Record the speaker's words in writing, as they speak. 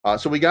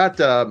So we got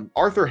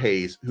Arthur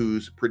Hayes,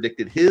 who's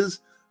predicted his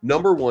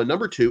number 1,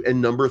 number 2,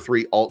 and number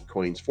 3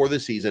 altcoins for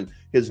this season.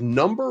 His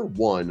number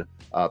 1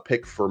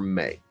 pick for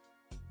May.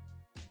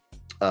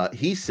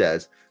 He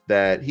says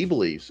that he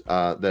believes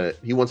that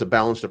he wants a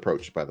balanced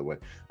approach, by the way,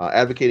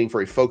 advocating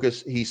for a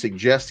focus. He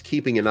suggests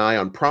keeping an eye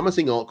on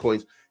promising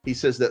altcoins. He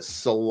says that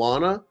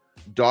Solana,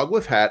 Dog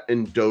with Hat,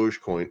 and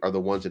Dogecoin are the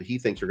ones that he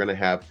thinks are going to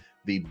have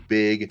the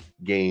big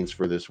gains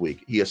for this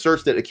week. He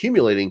asserts that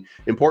accumulating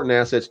important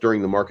assets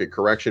during the market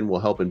correction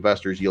will help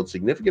investors yield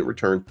significant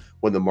return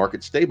when the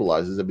market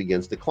stabilizes and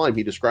begins to climb.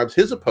 He describes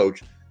his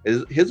approach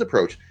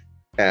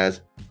as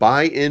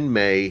buy in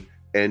May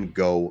and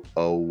go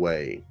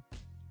away,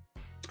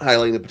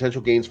 highlighting the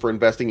potential gains for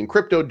investing in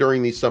crypto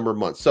during these summer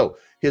months. So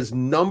his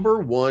number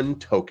 1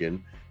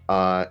 token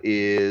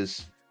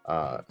is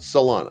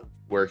Solana,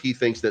 where he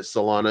thinks that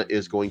Solana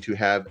is going to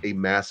have a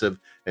massive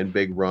and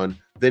big run.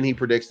 Then he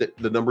predicts that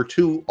the number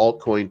 2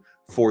 altcoin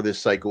for this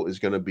cycle is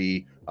going to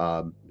be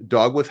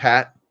Dog with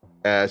Hat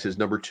as his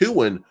number 2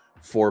 win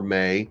for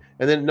May.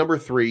 And then number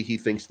 3, he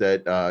thinks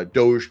that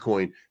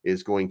Dogecoin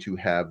is going to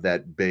have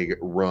that big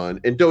run.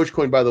 And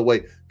Dogecoin, by the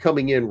way,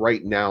 coming in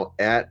right now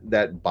at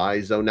that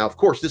buy zone. Now, of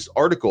course, this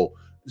article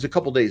is a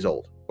couple days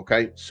old.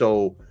 Okay,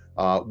 so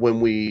when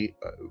we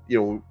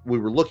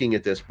were looking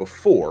at this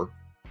before,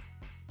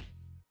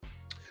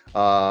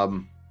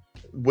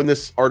 when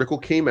this article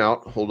came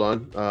out, hold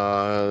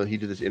on, he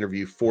did this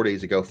interview 4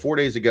 days ago. 4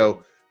 days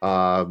ago,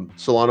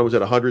 Solana was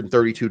at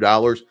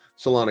 $132.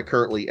 Solana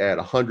currently at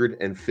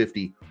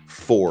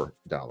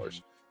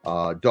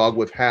 $154. Dog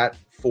with Hat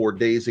 4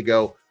 days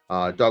ago.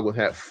 Dog with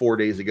Hat 4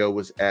 days ago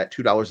was at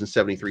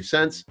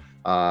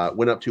 $2.73.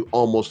 Went up to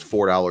almost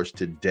 $4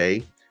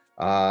 today.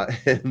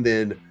 And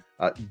then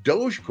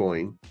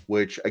Dogecoin,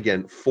 which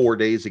again, 4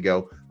 days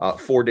ago,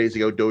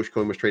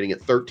 Dogecoin was trading at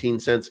 13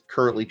 cents,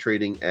 currently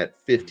trading at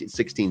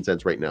 16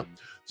 cents right now.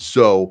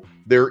 So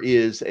there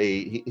is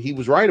he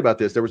was right about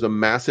this. There was a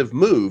massive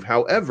move.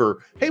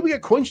 However, hey, we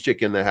got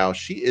CoinsChick in the house.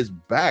 She is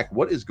back.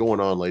 What is going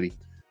on, lady?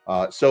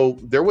 So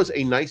there was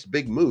a nice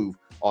big move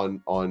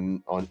on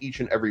each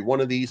and every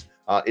one of these.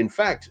 In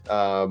fact,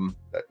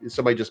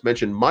 somebody just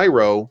mentioned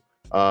Myro.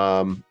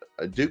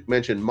 Duke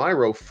mentioned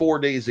Myro 4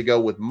 days ago.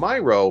 With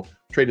Myro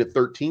traded at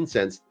 13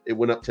 cents, it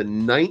went up to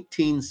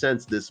 19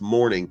 cents this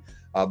morning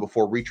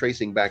before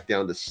retracing back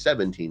down to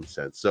 17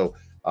 cents. So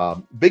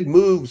big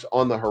moves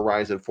on the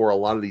horizon for a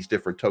lot of these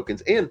different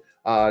tokens. And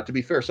to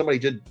be fair, somebody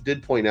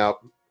did point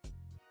out,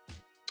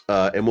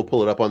 and we'll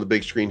pull it up on the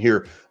big screen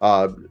here.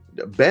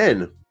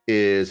 Ben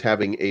is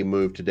having a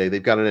move today.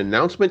 They've got an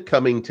announcement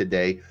coming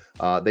today.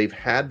 They've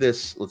had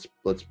this.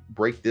 Let's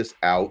break this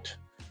out.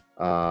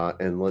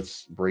 And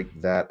let's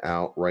break that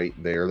out right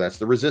there. That's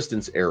the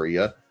resistance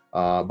area.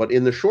 But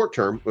in the short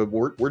term,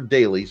 we're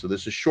daily, so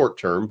this is short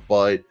term.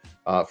 But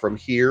from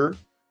here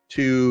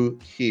to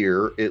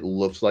here, it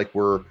looks like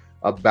we're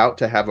about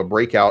to have a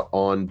breakout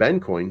on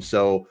Bencoin.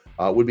 So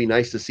it would be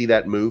nice to see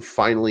that move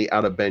finally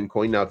out of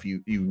Bencoin. Now, if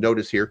you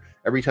notice here,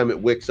 every time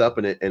it wicks up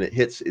and it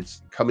hits,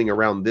 it's coming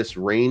around this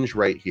range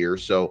right here.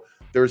 So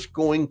there's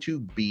going to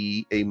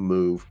be a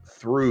move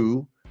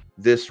through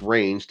this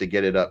range to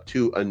get it up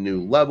to a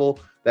new level.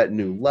 That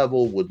new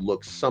level would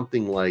look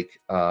something like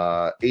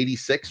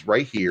 86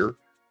 right here,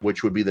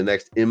 which would be the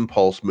next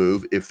impulse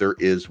move if there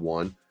is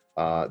one.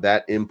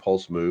 That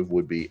impulse move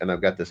would be, and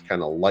I've got this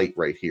kind of light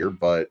right here,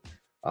 but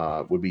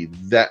would be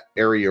that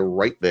area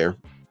right there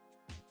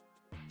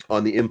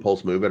on the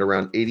impulse move at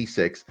around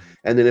 86.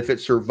 And then if it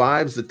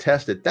survives the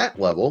test at that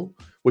level,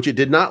 which it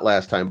did not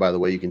last time, by the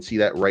way, you can see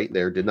that right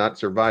there, did not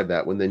survive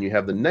that one. Then you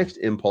have the next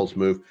impulse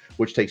move,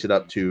 which takes it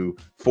up to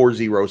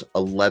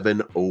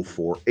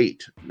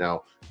 11,048.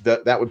 Now,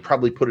 that would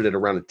probably put it at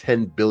around a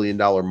 $10 billion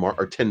mark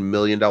or $10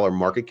 million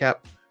market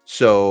cap.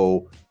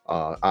 So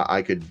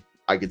I could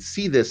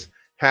see this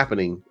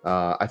happening.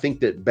 I think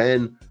that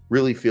Ben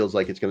really feels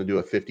like it's going to do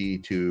a 50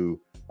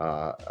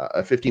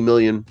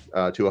 million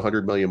to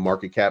 100 million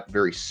market cap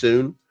very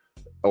soon,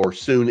 or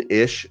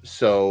soon-ish.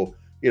 So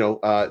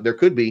there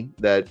could be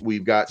that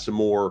we've got some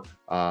more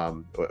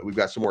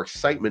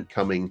excitement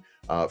coming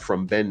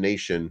from Ben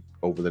Nation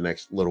over the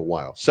next little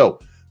while. So,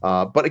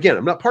 but again,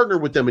 I'm not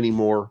partnered with them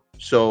anymore.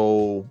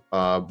 So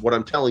what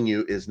I'm telling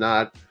you is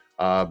not,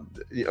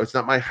 it's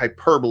not my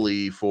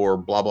hyperbole for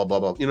blah blah blah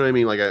blah. You know what I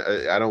mean? Like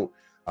I don't.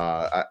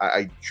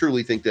 I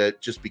truly think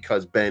that just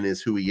because Ben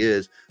is who he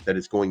is, that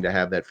it's going to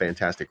have that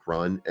fantastic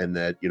run, and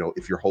that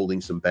if you're holding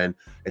some Ben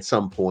at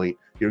some point,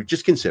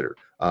 just consider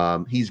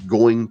he's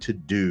going to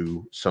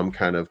do some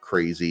kind of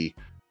crazy,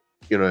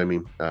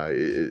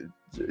 it's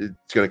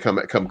going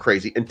to come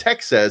crazy. And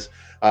Tech says,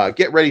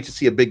 get ready to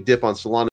see a big dip on Solana.